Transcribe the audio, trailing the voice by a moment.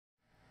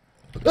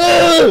What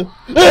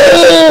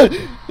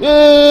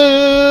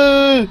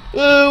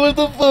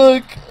the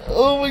fuck?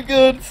 Oh my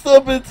god,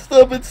 stop it,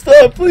 stop it,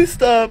 stop, please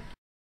stop.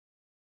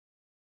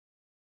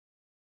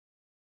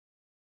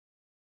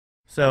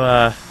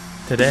 So,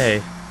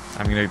 today,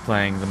 I'm gonna be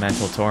playing the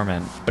Mental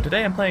Torment. But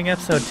today I'm playing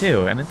episode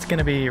 2, and it's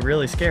gonna be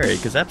really scary,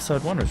 because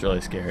episode 1 was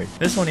really scary.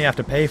 This one you have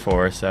to pay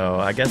for, so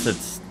I guess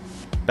it's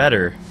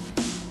better,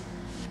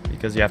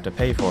 because you have to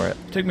pay for it.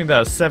 It took me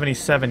about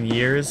 77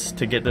 years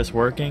to get this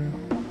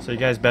working, so you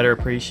guys better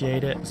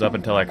appreciate it. I was up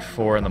until like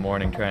 4 in the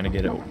morning trying to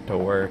get it to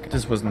work. It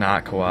just was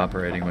not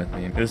cooperating with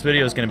me. This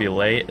video is gonna be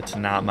late. It's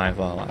not my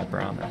fault, I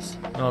promise.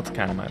 Well, it's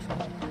kind of my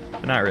fault,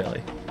 but not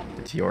really.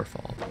 It's your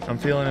fault. I'm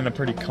feeling in a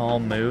pretty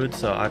calm mood,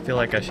 so I feel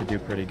like I should do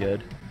pretty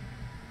good.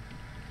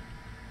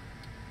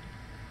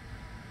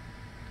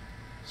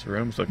 This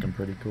room's looking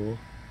pretty cool.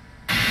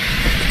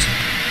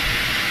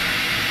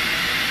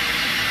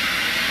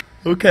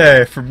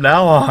 Okay, from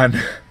now on,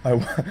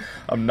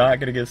 I'm not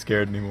gonna get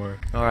scared anymore.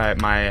 Alright,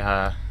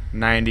 my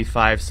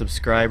 95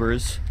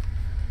 subscribers,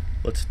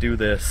 let's do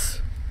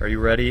this. Are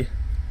you ready?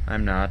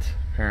 I'm not,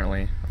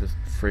 apparently. I just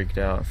freaked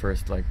out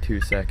first like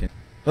 2 seconds.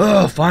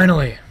 Oh,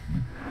 finally!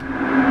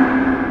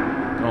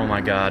 Oh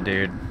my god,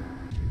 dude.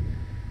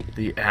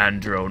 The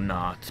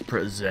Andronaut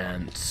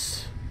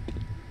presents.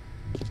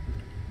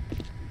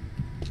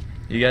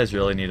 You guys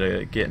really need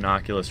to get an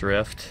Oculus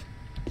Rift.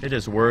 It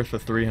is worth the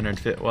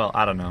 $350. Well,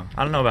 I don't know.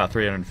 I don't know about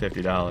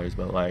 $350,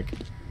 but like,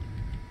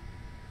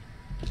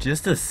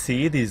 just to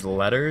see these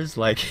letters,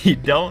 like you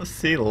don't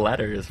see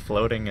letters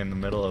floating in the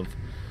middle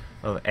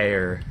of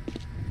air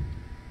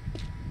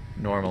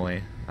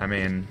normally. I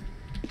mean,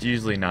 it's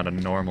usually not a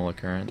normal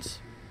occurrence.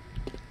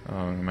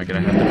 Oh, am I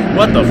gonna have to?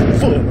 What the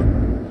fuck?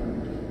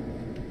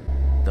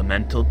 The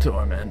Mental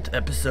Torment,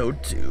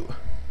 episode 2.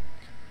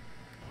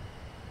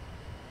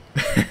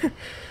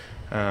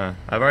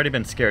 I've already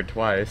been scared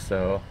twice,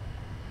 so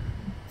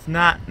it's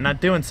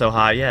not doing so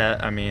hot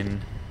yet. I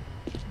mean,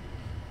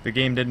 the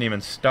game didn't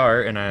even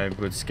start, and I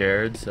was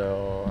scared,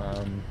 so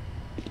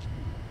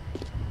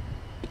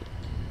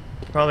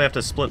probably have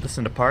to split this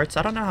into parts.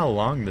 I don't know how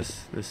long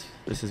this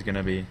is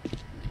gonna be.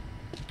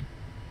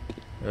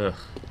 Ugh,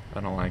 I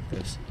don't like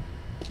this.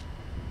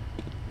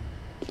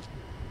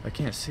 I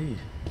can't see.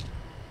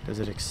 Does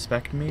it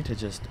expect me to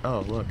just... Oh,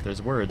 look,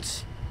 there's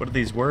words. What do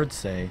these words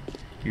say?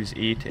 Use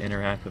E to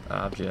interact with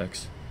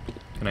objects.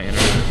 Can I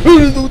interact?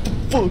 What the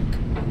fuck?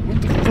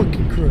 What the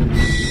fucking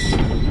Christ?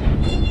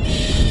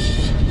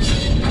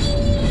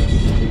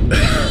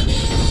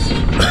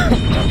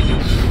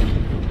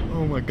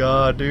 Oh my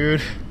god,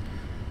 dude.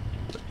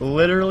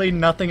 Literally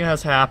nothing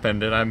has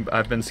happened, and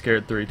I've been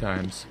scared 3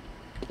 times.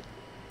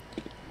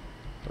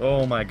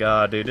 Oh my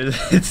god, dude,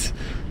 it's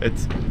I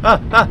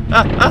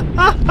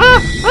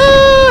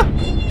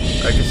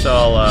guess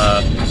I'll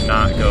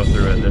not go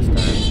through it this time.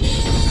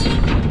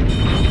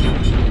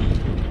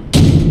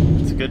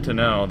 It's good to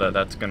know that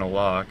that's gonna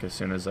lock as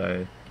soon as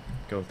I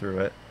go through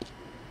it.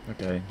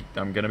 Okay,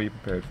 I'm gonna be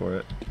prepared for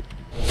it.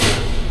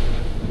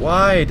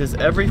 Why does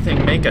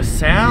everything make a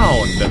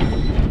sound?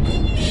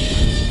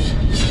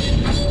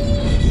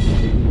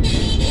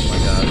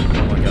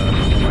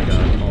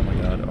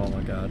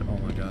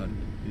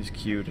 Use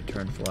Q to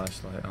turn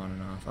flashlight on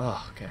and off.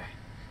 Oh, okay.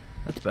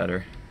 That's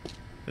better.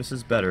 This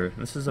is better.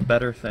 This is a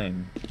better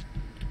thing.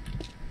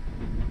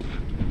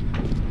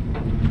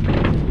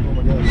 Oh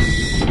my god.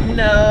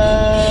 No!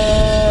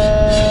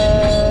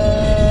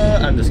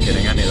 I'm just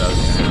kidding. I knew that was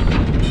gonna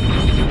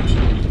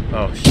happen.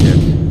 Oh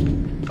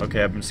shit.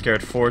 Okay, I've been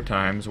scared 4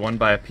 times. 1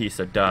 by a piece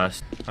of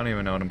dust. I don't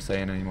even know what I'm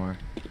saying anymore.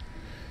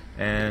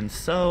 And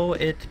so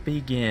it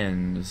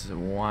begins.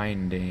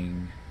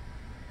 Winding.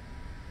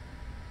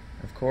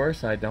 Of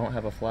course, I don't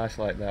have a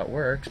flashlight that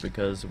works,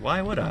 because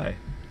why would I?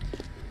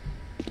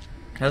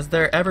 Has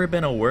there ever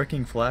been a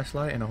working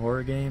flashlight in a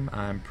horror game?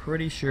 I'm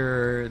pretty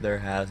sure there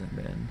hasn't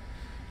been.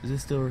 Is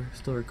this still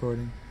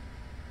recording?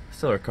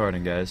 Still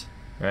recording, guys.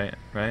 Right?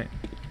 Right?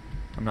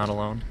 I'm not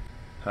alone.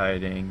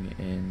 Hiding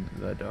in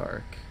the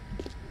dark.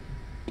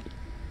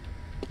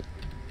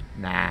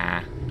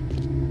 Nah.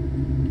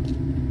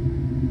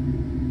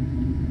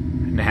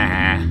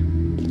 Nah.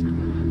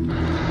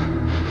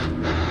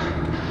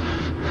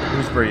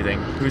 Who's breathing?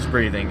 Who's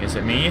breathing? Is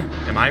it me?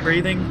 Am I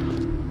breathing?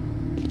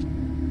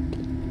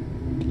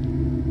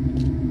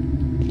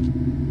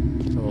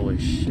 Holy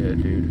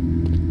shit, dude.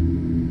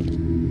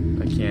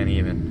 I can't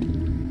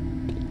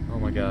even. Oh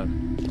my god.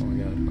 Oh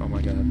my god. Oh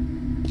my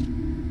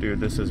god. Dude,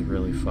 this is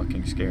really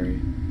fucking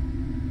scary.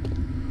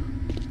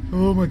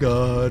 Oh my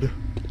god.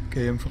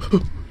 Okay, I'm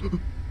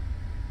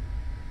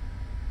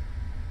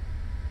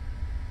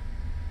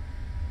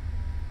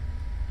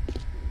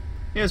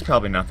yeah, it's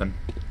probably nothing.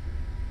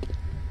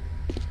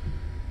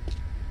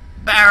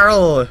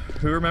 Barrel!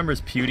 Who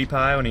remembers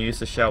PewDiePie when he used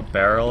to shout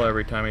barrel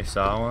every time he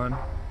saw one?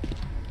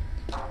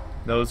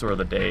 Those were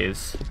the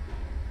days.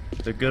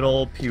 The good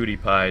old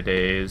PewDiePie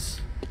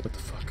days. What the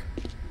fuck?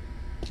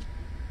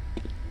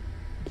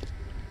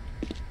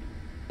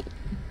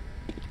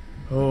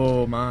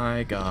 Oh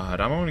my god.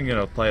 I'm only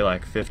gonna play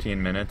like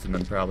 15 minutes and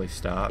then probably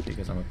stop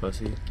because I'm a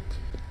pussy.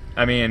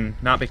 I mean,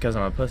 not because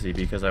I'm a pussy,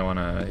 because I want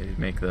to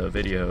make the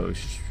video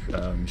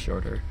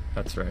shorter.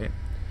 That's right.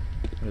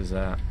 What is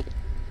that?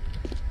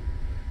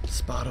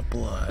 Spot of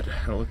blood.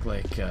 It looked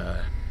like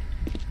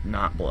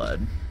not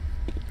blood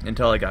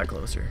until I got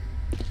closer.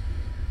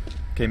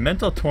 Okay,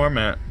 Mental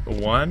Torment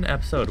 1,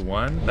 episode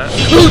 1. That.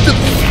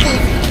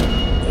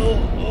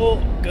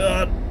 Oh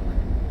god.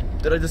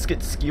 Did I just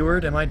get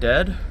skewered? Am I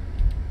dead?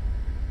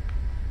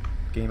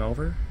 Game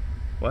over?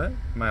 What?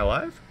 Am I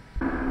alive?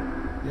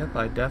 Yep,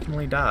 I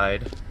definitely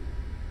died.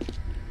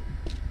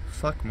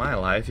 Fuck my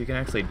life. You can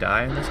actually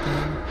die in this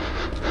game?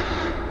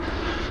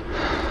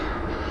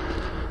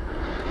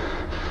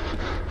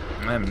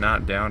 I am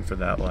not down for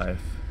that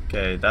life.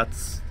 Okay,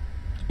 that's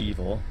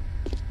evil.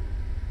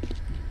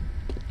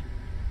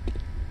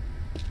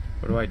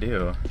 What do I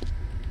do?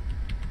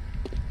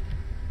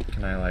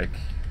 Can I, like...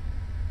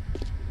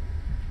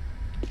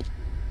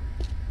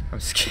 I'm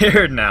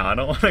scared now. I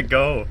don't want to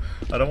go.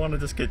 I don't want to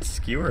just get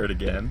skewered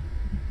again.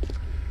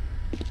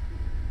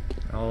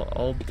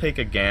 I'll take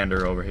a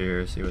gander over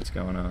here, see what's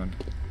going on.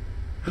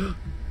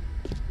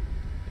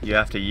 You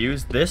have to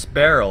use this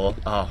barrel.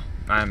 Oh,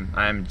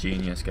 I'm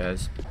genius,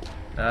 guys.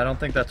 I don't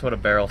think that's what a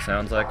barrel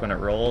sounds like when it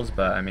rolls,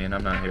 but I mean,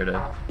 I'm not here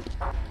to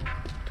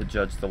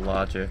judge the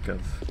logic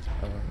of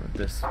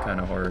this kind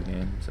of horror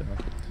game, so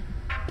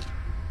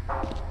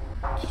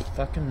just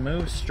fucking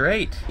move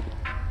straight.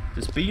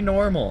 Just be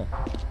normal.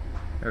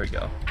 There we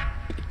go.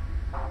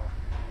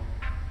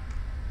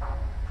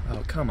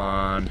 Oh, come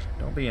on.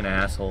 Don't be an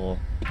asshole.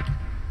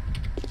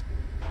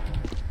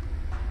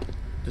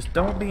 Just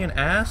don't be an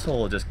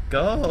asshole. Just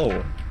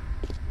go.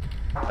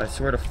 I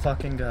swear to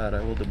fucking God, I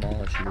will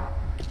demolish you.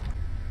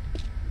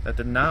 That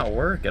did not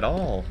work at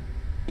all.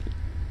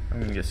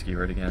 I'm gonna get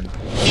skewered again.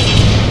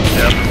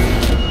 Yep.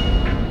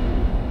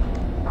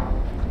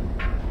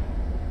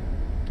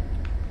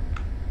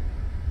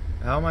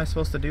 How am I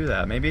supposed to do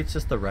that? Maybe it's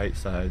just the right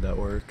side that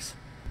works.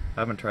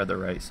 I haven't tried the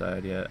right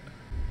side yet.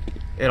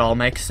 It all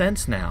makes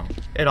sense now.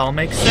 It all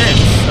makes sense.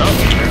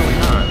 Oh, apparently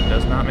not. It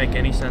does not make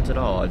any sense at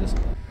all. I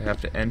have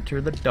to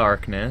enter the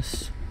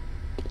darkness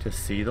to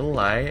see the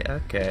light.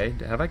 Okay.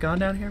 Have I gone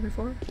down here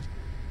before?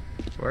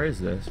 Where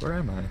is this? Where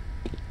am I?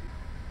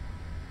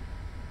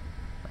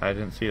 I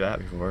didn't see that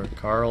before.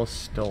 Carl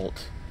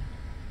Stolt.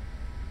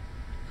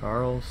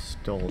 Carl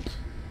Stolt.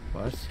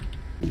 What?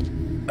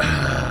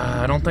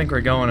 I don't think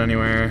we're going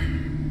anywhere,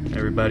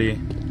 everybody.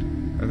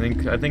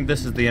 I think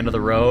this is the end of the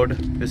road.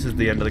 This is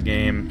the end of the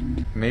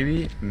game.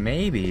 Maybe.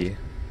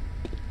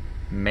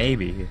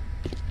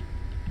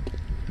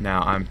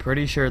 Now, I'm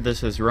pretty sure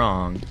this is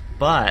wrong,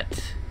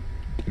 but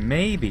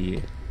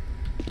maybe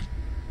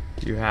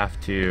you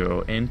have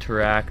to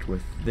interact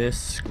with this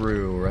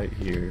screw right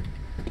here.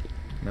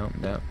 Nope,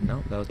 that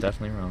was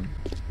definitely wrong.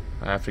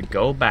 I have to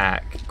go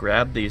back,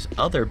 grab these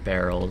other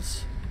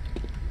barrels.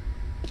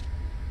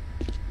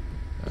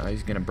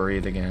 He's gonna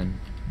breathe again.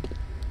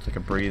 It's like a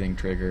breathing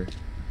trigger.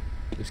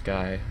 This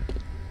guy.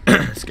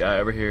 This guy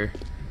over here.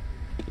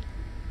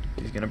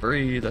 He's gonna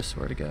breathe, I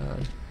swear to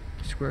God.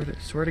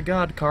 Swear to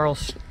God, Carl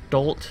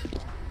Stolt.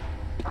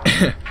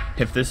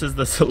 If this is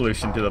the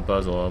solution to the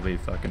puzzle, I'll be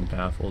fucking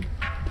baffled.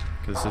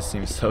 Because this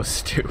seems so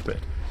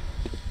stupid.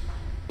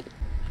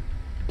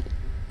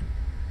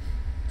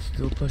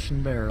 Still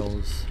pushing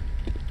barrels.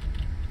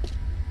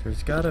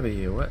 There's gotta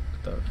be... What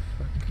the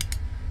fuck?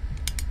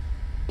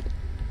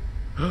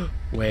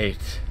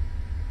 Wait.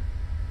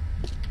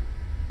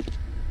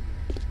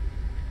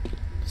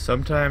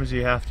 Sometimes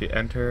you have to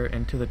enter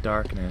into the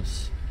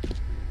darkness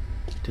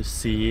to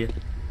see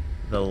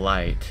the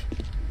light.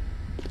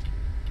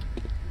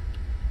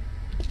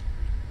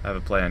 I have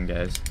a plan,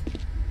 guys.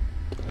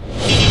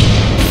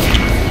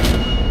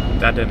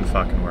 That didn't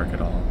fucking work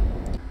at all.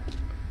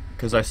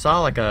 Cause I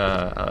saw like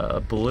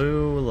a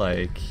blue,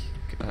 like,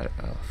 I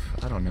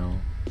don't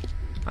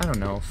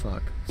know,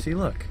 fuck. See,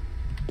 look.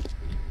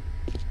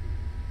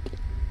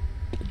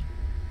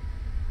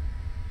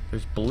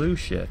 There's blue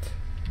shit.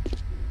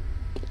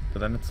 But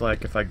then it's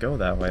like, if I go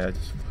that way, I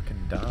just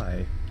fucking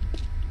die.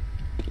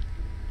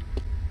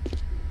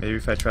 Maybe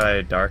if I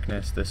try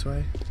darkness this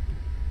way?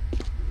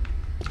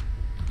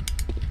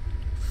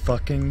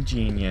 Fucking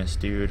genius,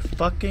 dude.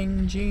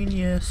 Fucking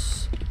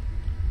genius.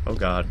 Oh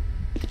god.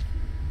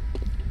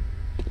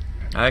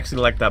 I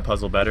actually like that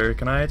puzzle better.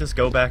 Can I just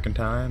go back in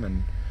time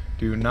and...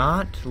 Do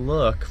not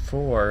look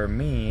for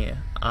me.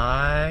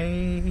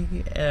 I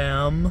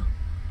am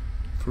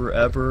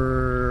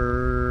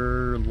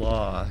forever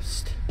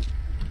lost.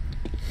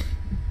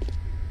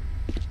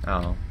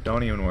 Oh,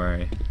 don't even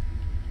worry.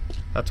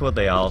 That's what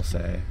they all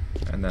say.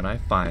 And then I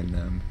find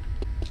them.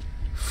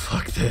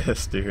 Fuck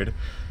this, dude.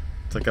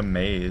 It's like a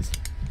maze.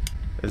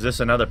 Is this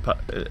another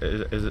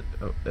is it...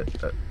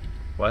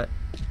 what?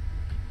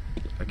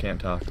 I can't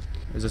talk.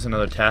 Is this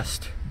another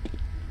test?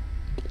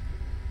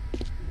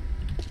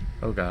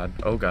 Oh god.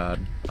 Oh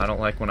god. I don't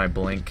like when I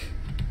blink.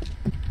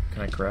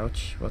 Can I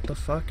crouch? What the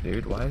fuck,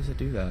 dude? Why does it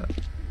do that?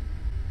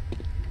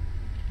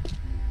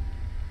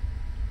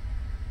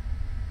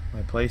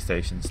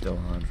 PlayStation's still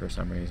on for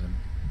some reason.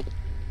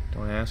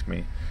 Don't ask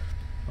me.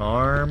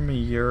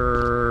 Army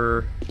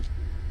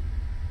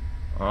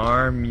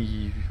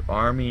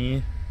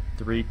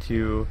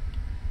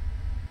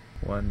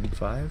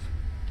 3215.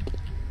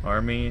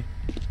 Army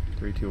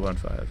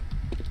 3215.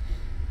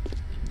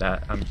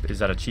 That is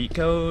that a cheat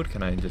code?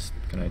 Can I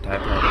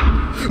type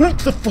that? What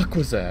the fuck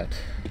was that?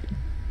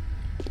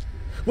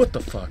 What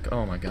the fuck?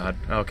 Oh my god.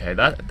 Okay,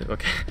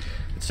 okay.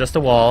 It's just a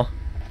wall.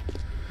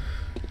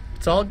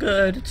 It's all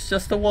good. It's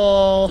just a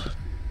wall.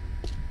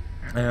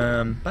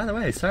 By the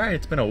way, sorry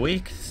it's been a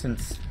week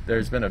since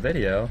there's been a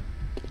video.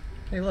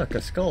 Hey look,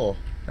 a skull.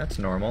 That's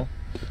normal.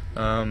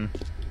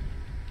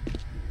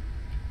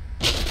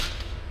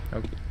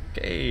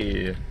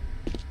 Okay.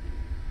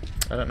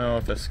 I don't know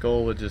if a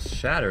skull would just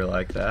shatter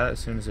like that as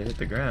soon as it hit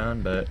the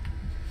ground, but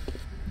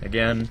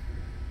again,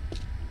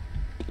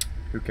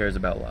 who cares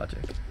about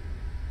logic?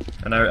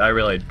 And I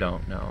really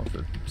don't know if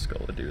a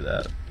skull would do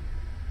that.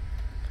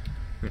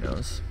 Who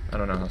knows? I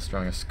don't know how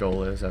strong a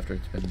skull is after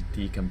it's been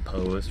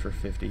decomposed for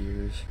 50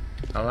 years.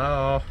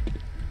 Hello?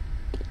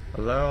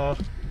 Hello?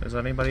 Is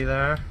anybody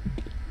there?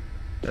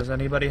 Does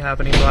anybody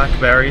have any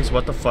blackberries?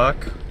 What the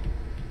fuck?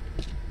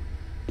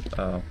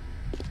 Oh.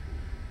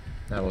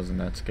 That wasn't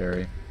that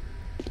scary.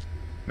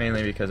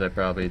 Mainly because I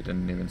probably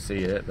didn't even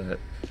see it, but...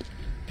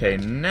 Okay,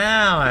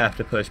 now I have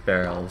to push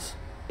barrels.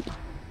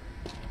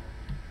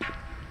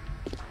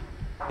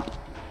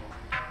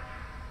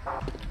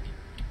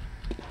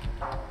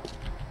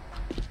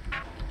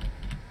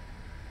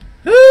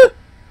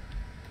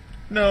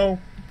 No.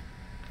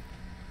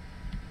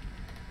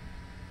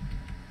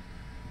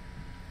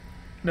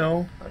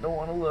 No, I don't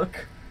want to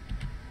look.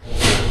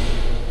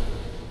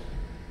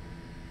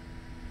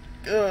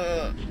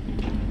 Oh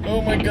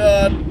my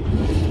god.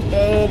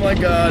 Oh my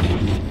god.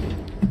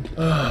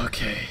 Oh,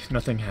 okay,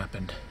 nothing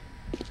happened.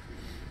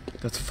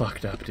 That's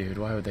fucked up, dude.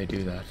 Why would they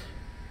do that?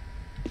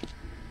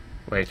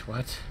 Wait,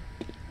 what?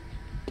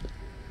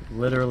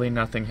 Literally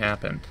nothing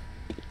happened.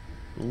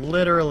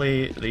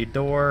 Literally, the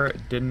door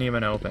didn't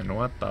even open.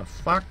 What the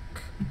fuck?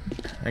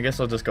 I guess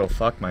I'll just go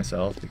fuck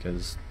myself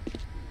because,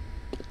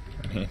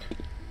 I mean,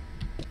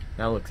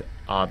 that looks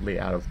oddly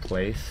out of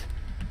place.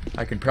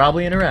 I can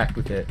probably interact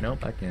with it.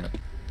 Nope, I can't.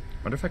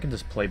 Wonder if I can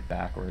just play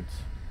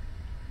backwards.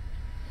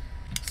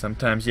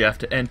 Sometimes you have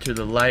to enter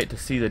the light to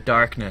see the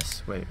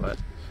darkness. Wait, what?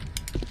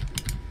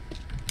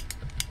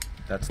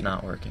 That's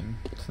not working.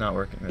 It's not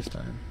working this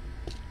time.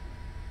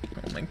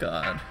 Oh my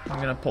god. I'm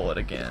gonna pull it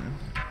again.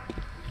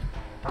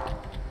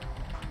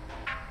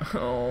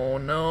 Oh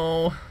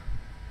no.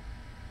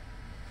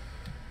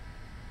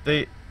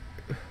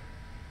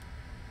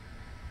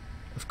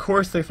 Of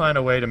course they find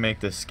a way to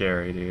make this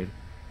scary, dude.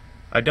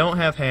 I don't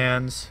have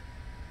hands.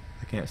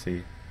 I can't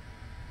see.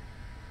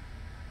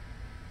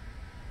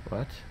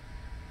 What?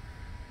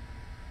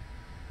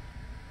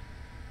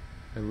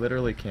 I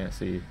literally can't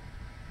see.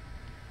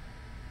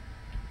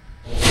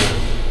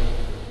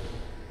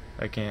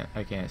 I can't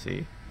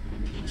see.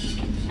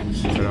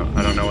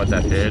 I don't know what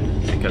that did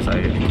because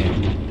I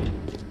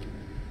can't.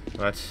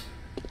 What?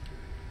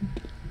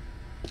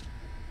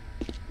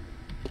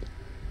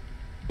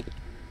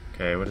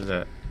 Okay, what is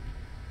that?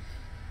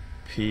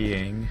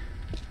 Peeing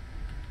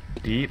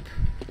deep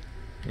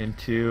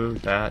into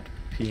that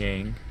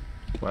peeing.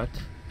 What?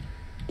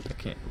 I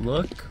can't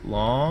look.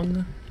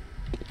 Long.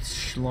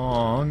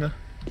 Schlong.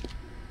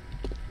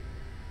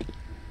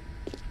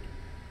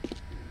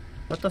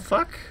 What the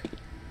fuck?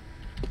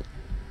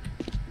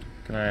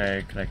 Can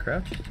I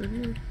crouch through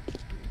here?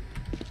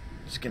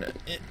 Just gonna.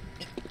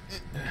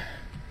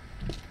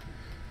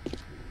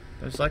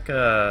 There's like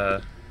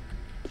a.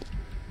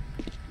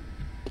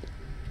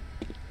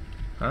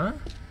 Huh?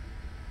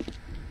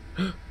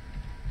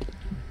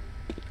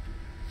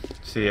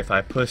 See, if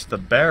I push the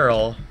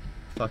barrel,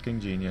 fucking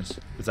genius.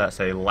 Does that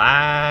say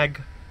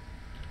lag?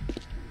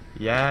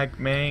 Yag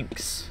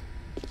manx?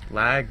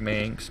 Lag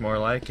manx, more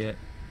like it.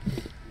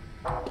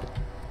 Oh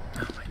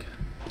my god.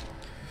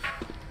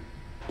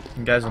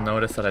 You guys will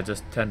notice that I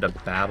just tend to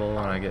babble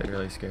when I get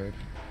really scared.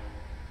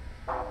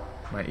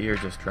 My ear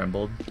just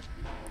trembled.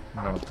 I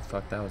don't know what the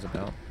fuck that was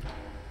about.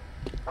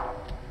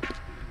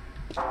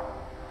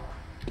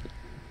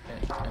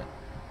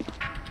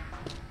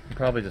 I'm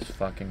probably just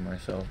fucking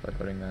myself by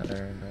putting that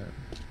there, but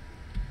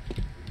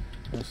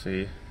we'll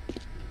see.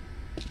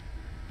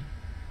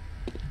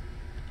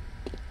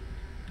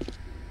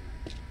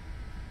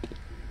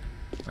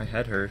 My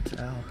head hurts.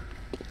 Ow.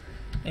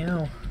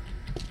 Ow.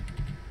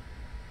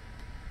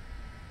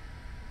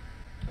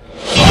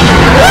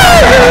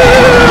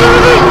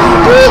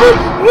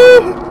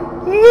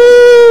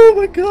 Oh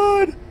my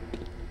god!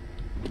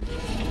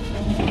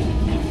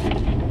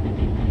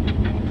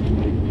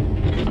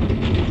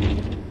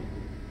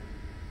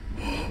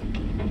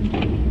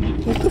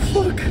 What the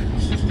fuck?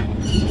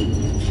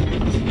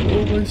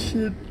 Oh my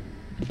shit.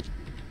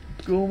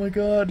 Oh my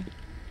god.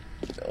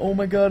 Oh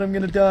my god, I'm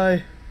gonna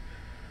die.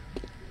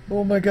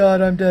 Oh my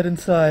god, I'm dead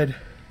inside.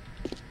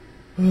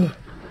 Oh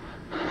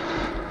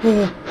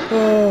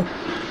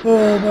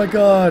my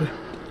god.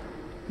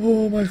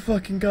 Oh my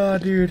fucking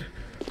god, dude.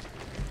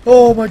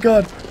 Oh my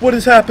god, what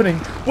is happening?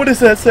 What is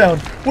that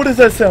sound? What is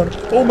that sound?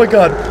 Oh my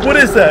god, what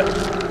is that?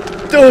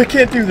 Oh, I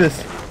can't do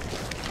this.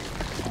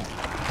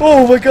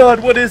 Oh my god,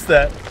 what is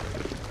that?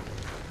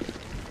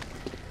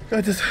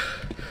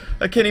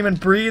 I can't even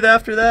breathe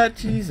after that?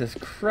 Jesus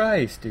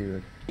Christ,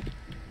 dude.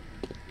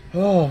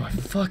 Oh my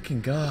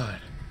fucking god.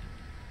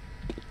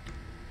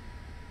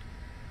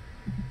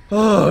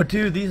 Oh,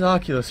 dude, these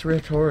Oculus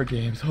Rift horror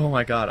games. Oh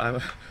my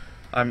god,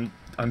 I'm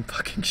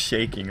fucking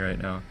shaking right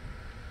now.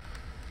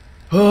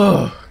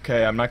 Oh,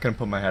 okay, I'm not gonna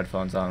put my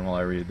headphones on while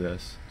I read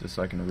this, just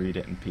so I can read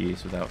it in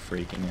peace without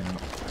freaking out.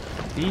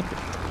 Deep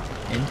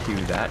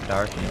into that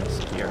darkness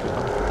here.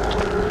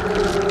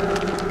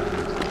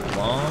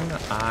 Long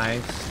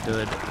I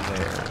stood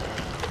there.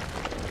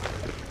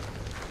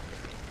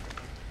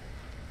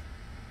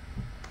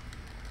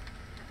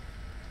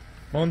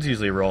 Phones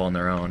usually roll on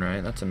their own,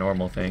 right? That's a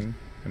normal thing.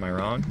 Am I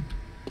wrong?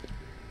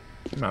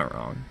 I'm not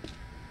wrong.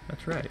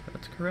 That's right.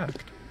 That's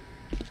correct.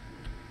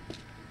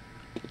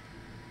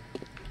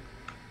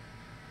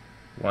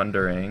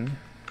 Wondering.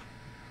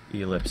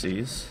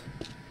 Ellipses.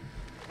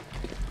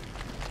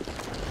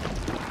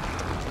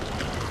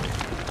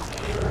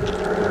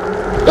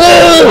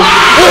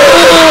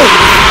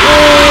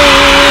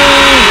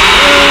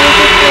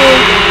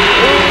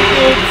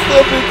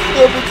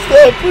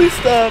 Stop, please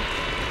stop.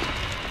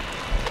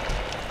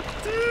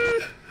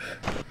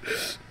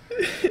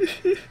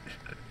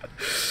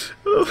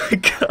 Oh my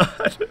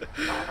god.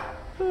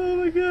 Oh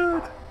my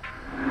god.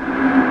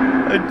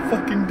 I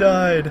fucking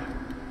died.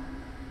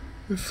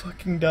 I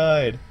fucking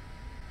died.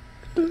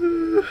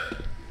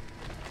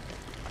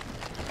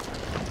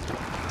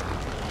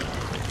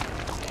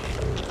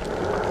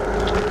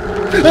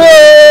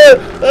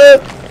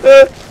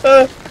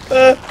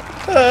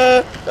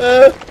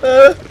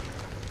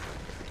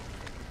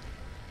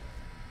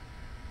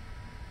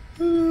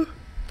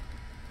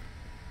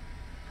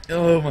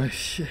 Oh my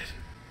shit.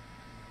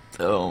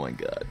 Oh my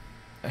god.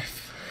 I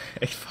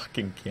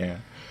fucking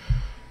can't.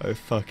 I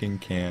fucking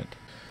can't.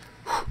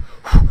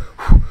 I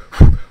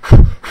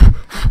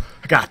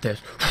got this.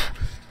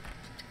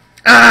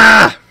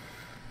 Ah!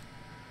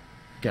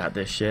 Got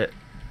this shit.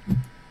 Okay.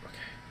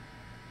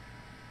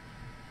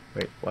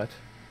 Wait, what?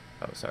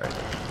 Oh, sorry.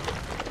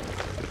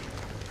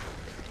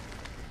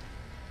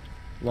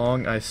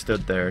 Long I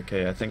stood there.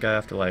 Okay, I think I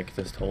have to like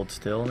just hold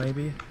still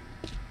maybe.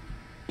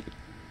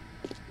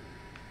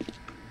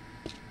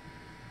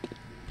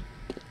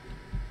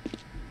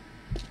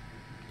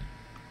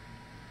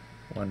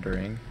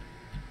 Wondering.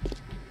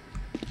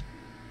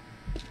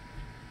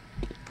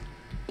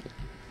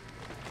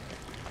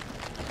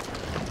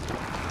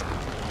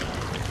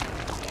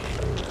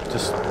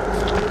 Just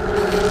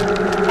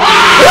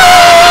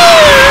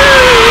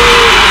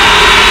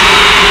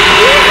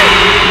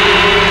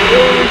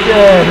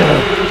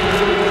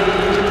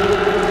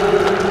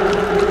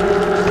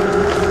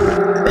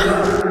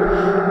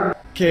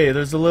okay,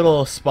 there's a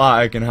little spot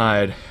I can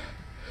hide.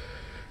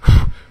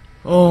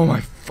 Oh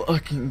my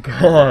fucking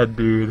god,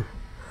 dude.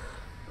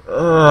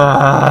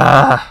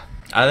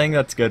 I think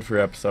that's good for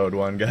episode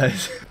 1,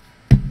 guys.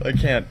 I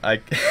can't,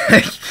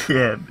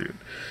 dude.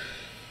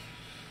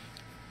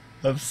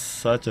 I'm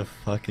such a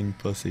fucking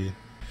pussy.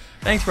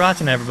 Thanks for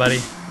watching, everybody.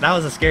 That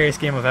was the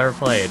scariest game I've ever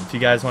played. If you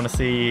guys want to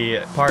see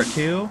part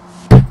 2,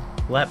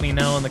 let me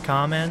know in the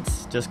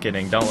comments. Just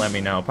kidding, don't let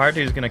me know. Part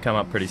 2 is going to come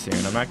up pretty soon.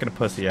 I'm not going to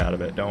pussy out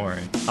of it, don't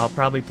worry. I'll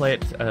probably play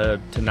it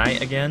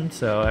tonight again,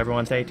 so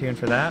everyone stay tuned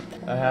for that.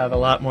 I have a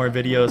lot more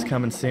videos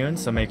coming soon,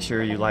 so make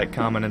sure you like,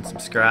 comment, and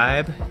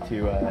subscribe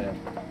to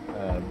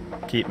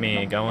keep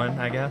me going,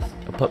 I guess.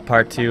 I'll put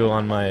part 2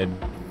 on my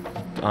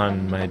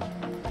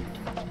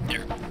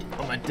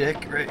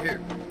dick right here.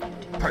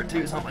 Part 2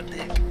 is on my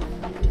dick.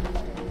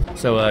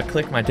 So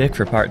click my dick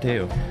for part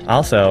 2.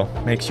 Also,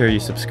 make sure you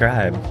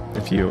subscribe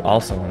if you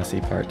also want to see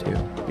part 2,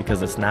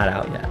 because it's not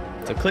out yet.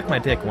 So click my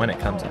dick when it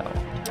comes out.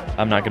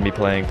 I'm not going to be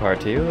playing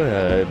part 2.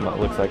 It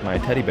looks like my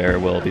teddy bear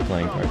will be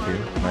playing part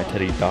 2. My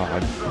teddy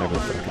dog, whatever the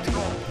fuck it's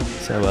called.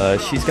 So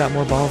she's got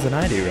more balls than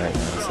I do right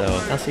now. So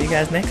I'll see you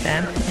guys next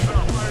time.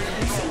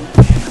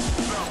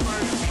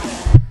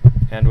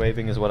 Hand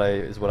waving is what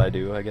I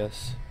do, I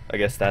guess. I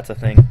guess that's a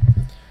thing.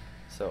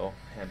 So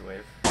hand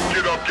wave.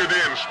 Get up, get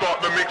in,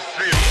 start the mix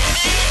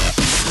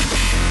in.